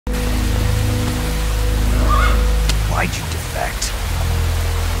Why'd you defect?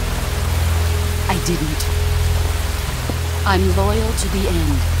 I didn't. I'm loyal to the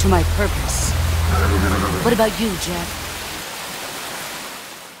end, to my purpose. What about you, Jack?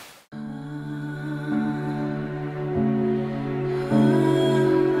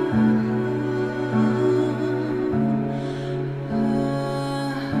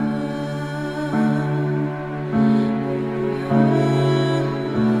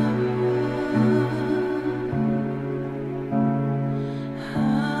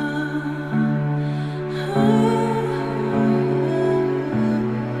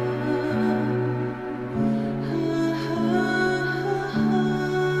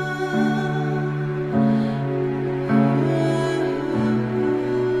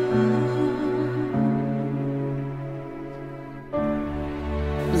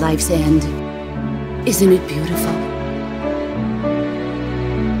 Life's end. Isn't it beautiful?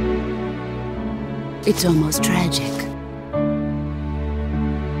 It's almost tragic.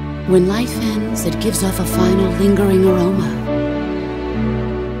 When life ends, it gives off a final lingering aroma.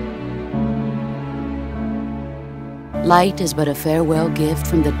 Light is but a farewell gift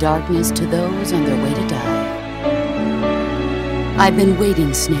from the darkness to those on their way to die. I've been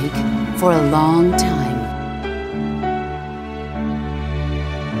waiting, Snake, for a long time.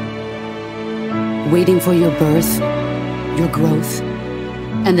 Waiting for your birth, your growth,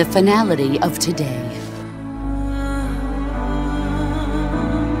 and the finality of today.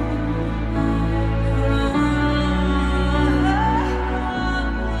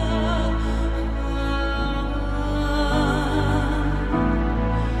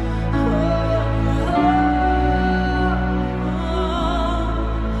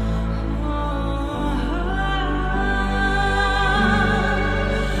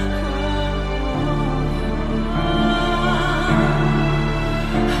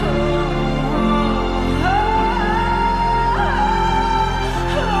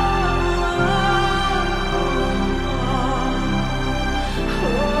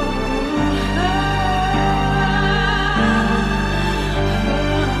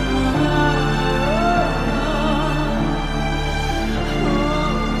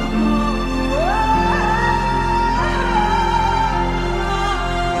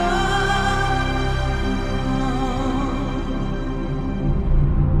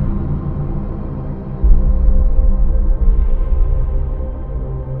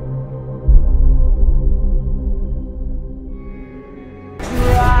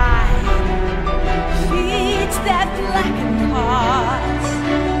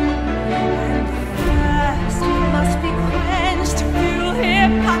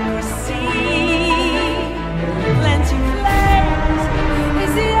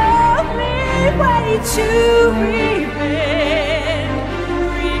 To revenge,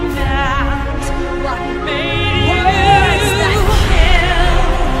 renounce what made you. Words that kill.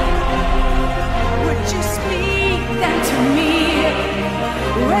 Would you speak them to me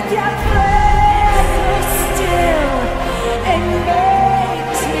with your face so still and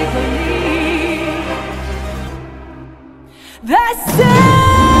makes me believe the sun's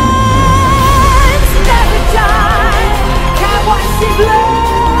never die. Can't watch the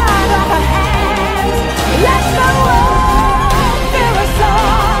blood of her hand. Let the world fill us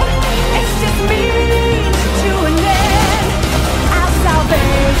all. It's just means to an end. Our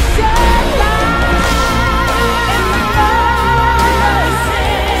salvation lies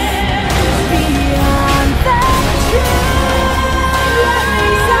beyond the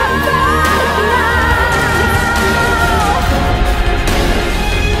trees of the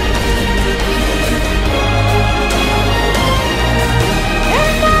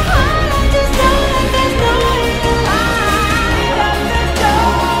in my heart, I just know that there's no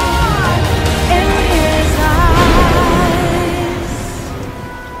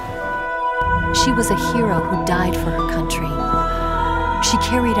She was a hero who died for her country. She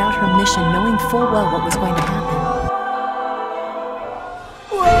carried out her mission knowing full well what was going to happen.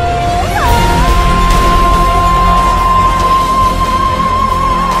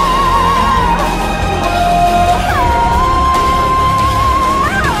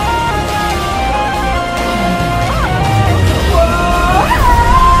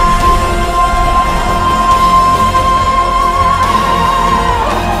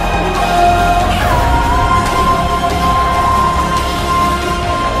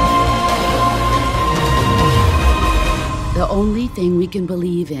 The only thing we can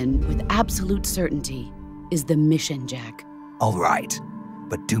believe in with absolute certainty is the mission, Jack. All right,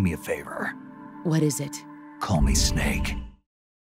 but do me a favor. What is it? Call me Snake.